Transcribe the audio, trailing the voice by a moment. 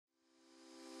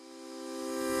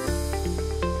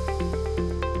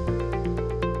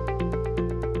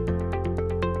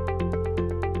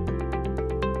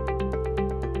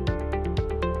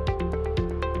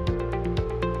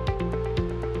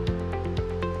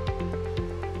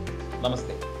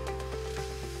Namaste.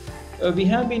 We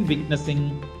have been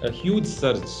witnessing a huge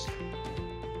surge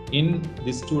in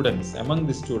the students, among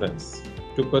the students,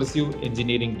 to pursue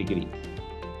engineering degree.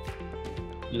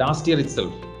 Last year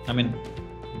itself,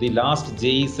 the last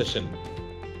JEE session,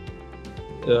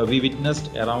 we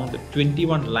witnessed around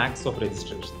 21 lakhs of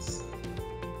registrations.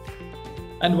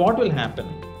 And what will happen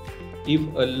if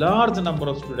a large number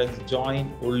of students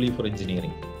join only for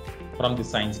engineering from the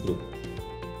science group?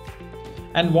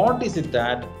 And what is it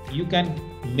that you can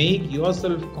make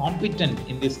yourself competent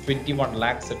in this 21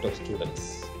 lakh set of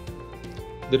students?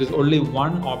 There is only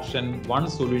one option, one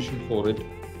solution for it,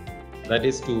 that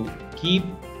is to keep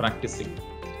practicing.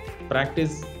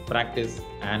 Practice, practice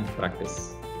and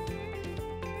practice.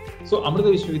 So Amrita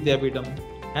Vishwa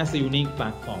Vidyapeetham has a unique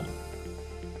platform.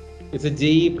 It's a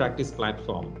JEE practice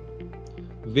platform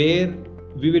where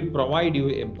we will provide you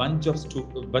a bunch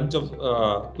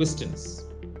of questions.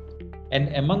 And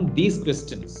among these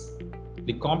questions,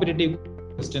 the competitive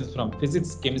questions from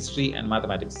physics, chemistry and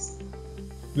mathematics,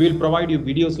 we will provide you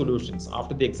video solutions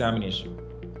after the examination.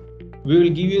 We will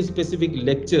give you specific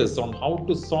lectures on how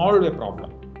to solve a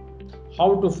problem,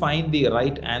 how to find the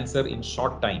right answer in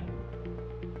short time.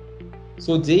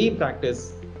 So JEE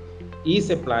Practice is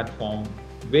a platform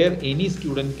where any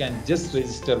student can just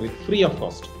register with free of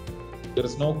cost. There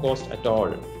is no cost at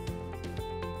all.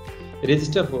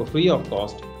 Register for free of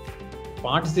cost,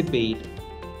 participate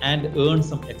and earn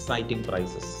some exciting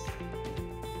prizes.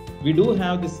 We do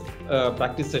have this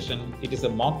practice session. It is a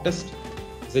mock test.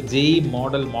 It's a JEE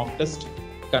model mock test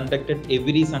conducted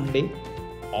every Sunday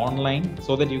online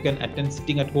so that you can attend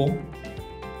sitting at home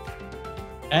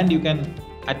and you can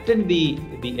attend the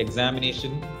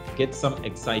examination, get some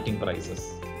exciting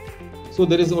prizes. So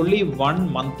there is only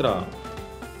one mantra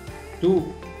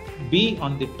to be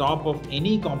on the top of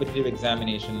any competitive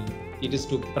examination. It is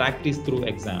to practice through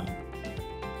exam.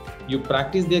 You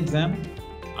practice the exam,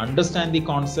 understand the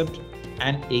concept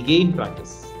and again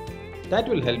practice. That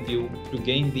will help you to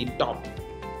gain the top,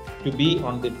 to be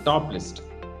on the top list.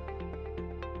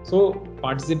 So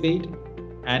participate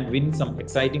and win some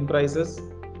exciting prizes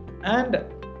and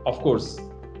of course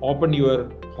open your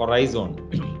horizon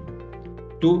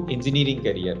to engineering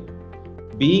career,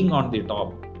 being on the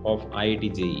top of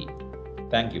IIT JEE.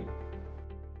 Thank you.